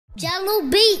Jello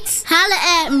Beats, holla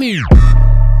at me.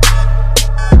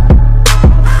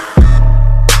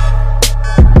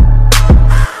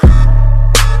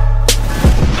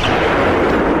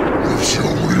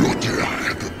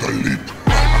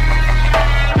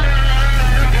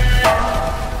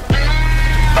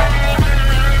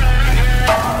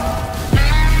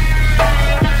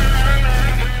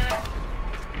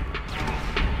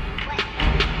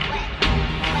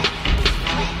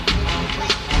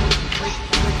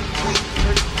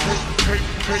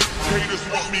 Haters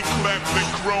want me clapped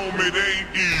and chrome, it ain't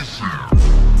easy.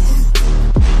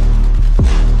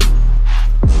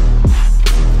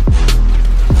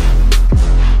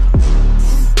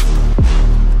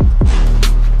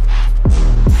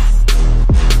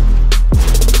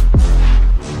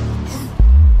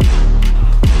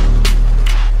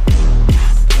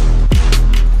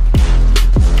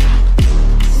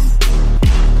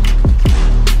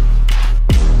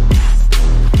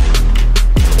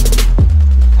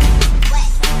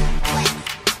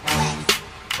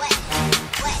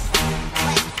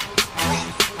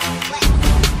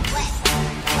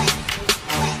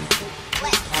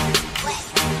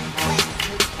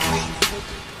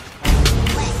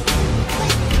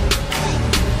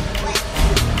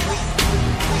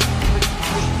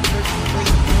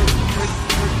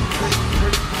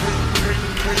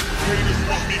 Haters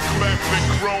want me clapped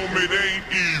and chrome, it ain't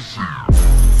easy.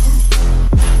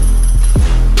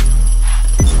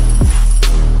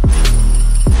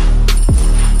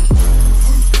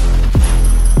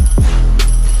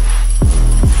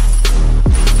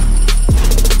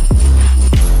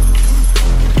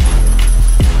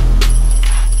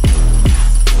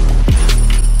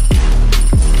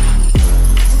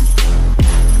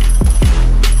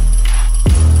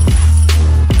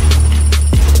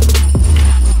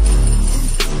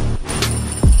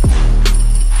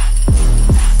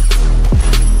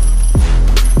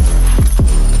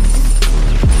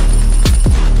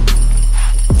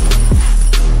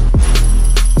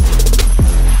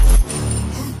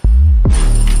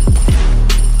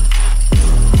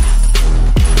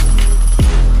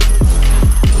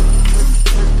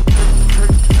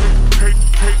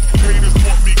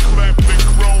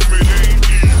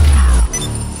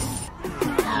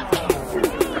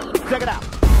 Check it out.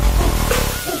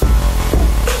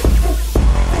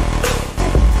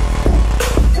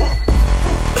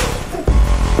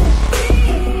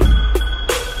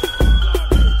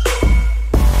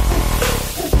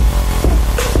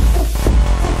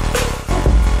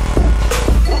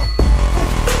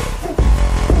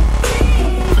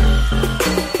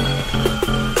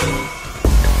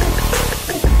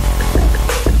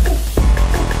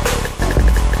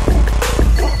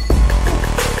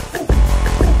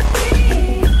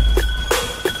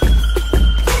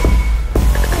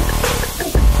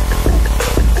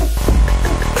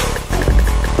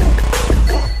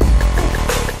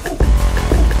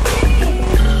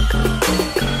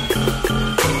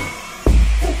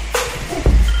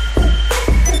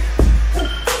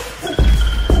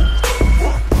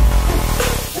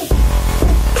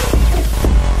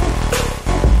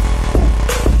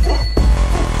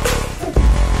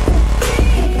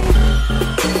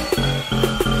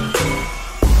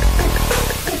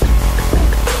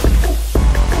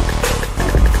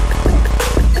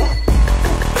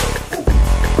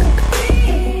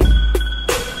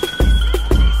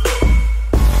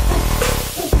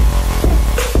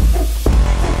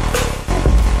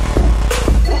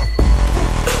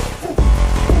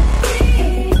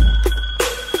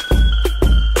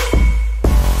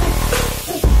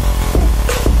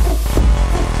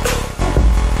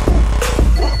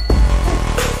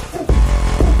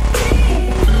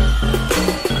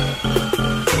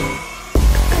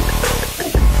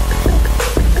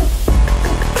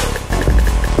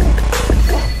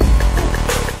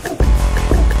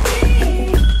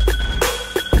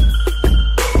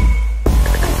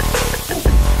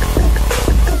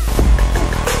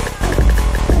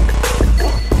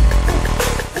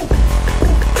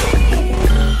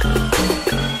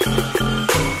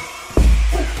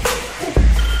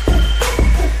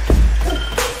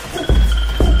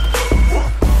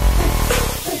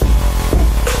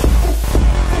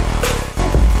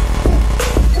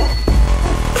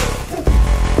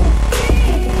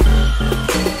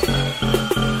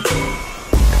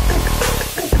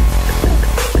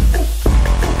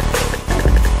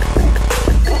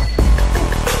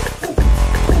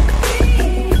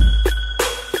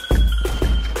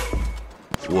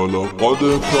 ولقد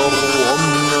كرمنا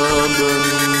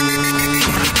بني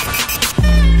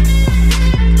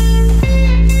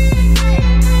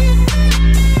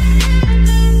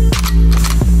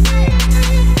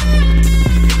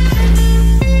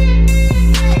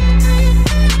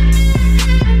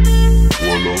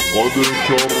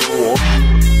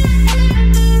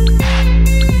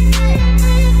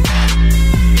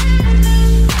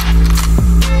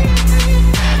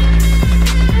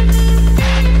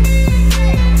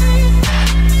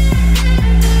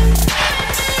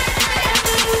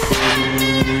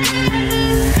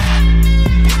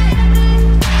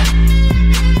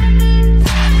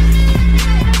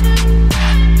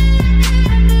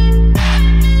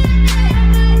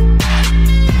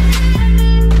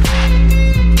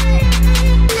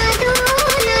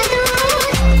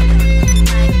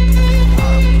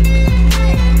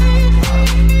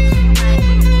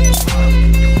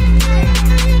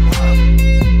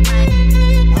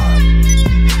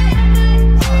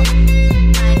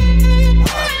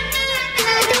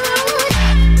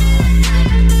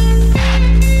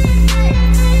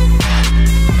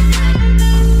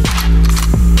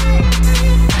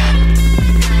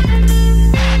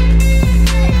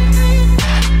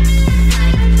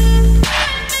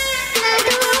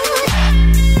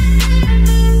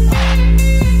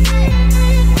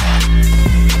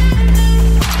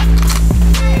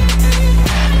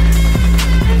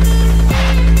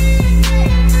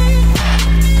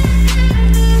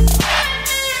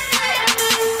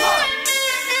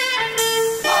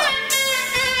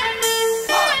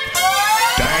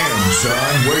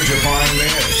Son, where'd you find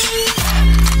this?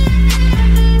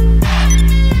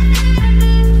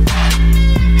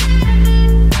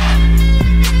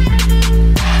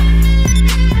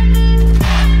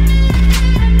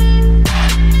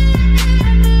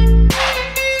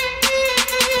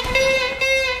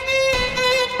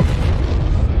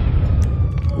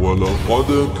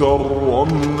 ولقد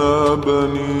كرمنا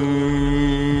بني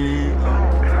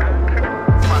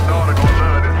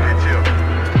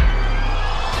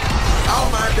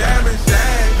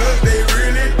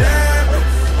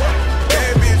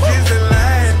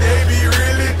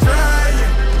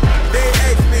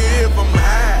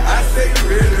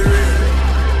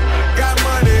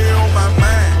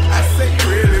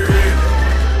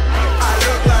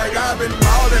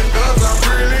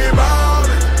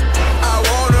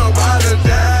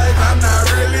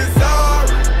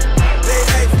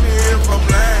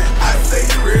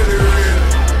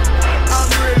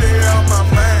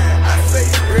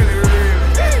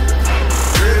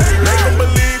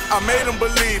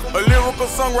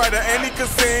songwriter and he could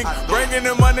sing, bringing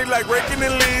in money like raking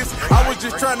in leaves. I was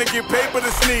just trying to get paper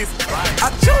to sneeze.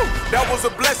 I chew, that was a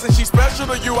blessing. She special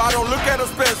to you, I don't look at her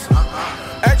special.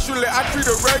 Actually, I treat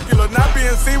her regular. Not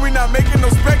being seen, we not making no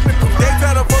spectacle. They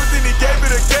had her first and he gave it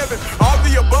to Kevin. All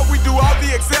the above, we do all the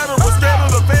etc.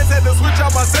 Scandal, the fans had to switch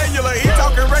out my cellular. He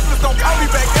talking reckless, don't call me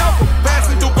back ever.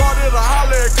 Passing through Garden to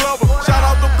holler at Glover. Shout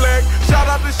out to Black, shout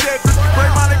out to Shetland.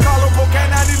 Break Monte Carlo,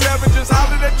 K911, just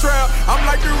holler that trail. I'm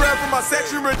like the rapper, my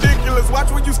section ridiculous. Watch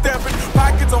when you steppin',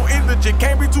 pockets on indigent.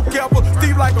 Can't be too careful,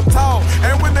 Steve like I'm tall.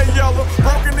 And when they yellow,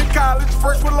 broken in college,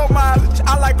 fresh with low mileage.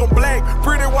 I like them black,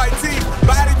 pretty white teeth,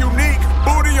 body unique,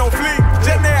 booty on fleek.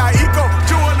 Jenny I eco,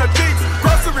 chewing the cheeks.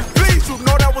 Groceries, please, you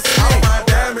know that was me. All my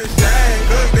damage dang,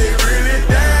 cause they really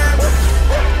damage.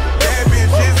 Bad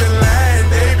bitches in line,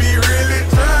 they be really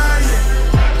trying.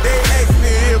 They ask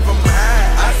me if I'm high,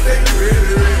 I say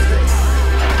really, really.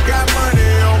 Got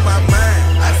money on my mind,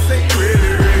 I say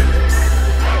really, really.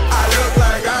 I look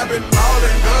like I've been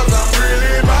ballin' cause I'm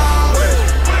really ballin'.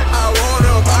 I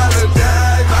wanna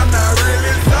apologize, I'm not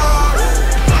really sorry.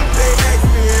 They ask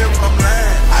me if I'm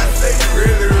lying, I say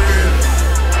really, really.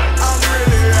 I'm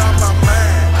really on my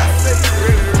mind, I say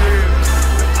really, really.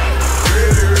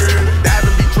 Really, really. Dive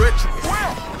and be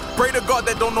treacherous. Pray to God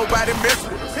that don't nobody mess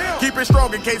with us. Keep it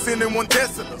strong in case anyone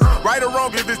testing us. Right or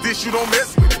wrong, if it's this you don't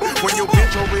mess with. When your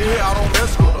bitch over here, I don't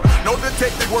mess with her. No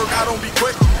detective work, I don't be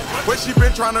questioning. Where she been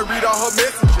trying to read all her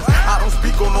messages. I don't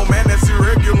speak on no man that's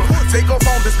irregular. Take her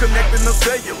phone, disconnecting the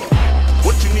cellular.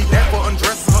 What you need that for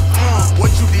undressing her? What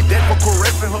you need that for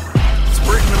caressing her?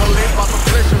 Spreading her legs about to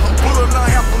pleasure her. Pulling her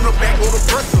hair from the back or the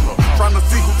pressing her. Trying to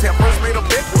see who tap first made a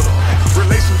bet with her.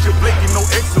 Relationship blinking, no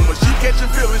eczema. She catching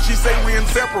feelings, she say we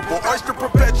inseparable. Oyster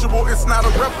perpetual, it's not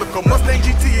a replica. Mustang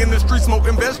GT in the street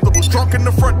smoking vegetables. Drunk in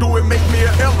the front, do it make me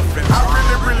an elephant.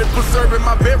 I really preserving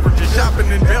my beverages. Shopping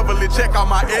in Beverly, check out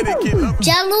my etiquette.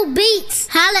 Jello Beats,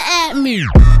 holla at me.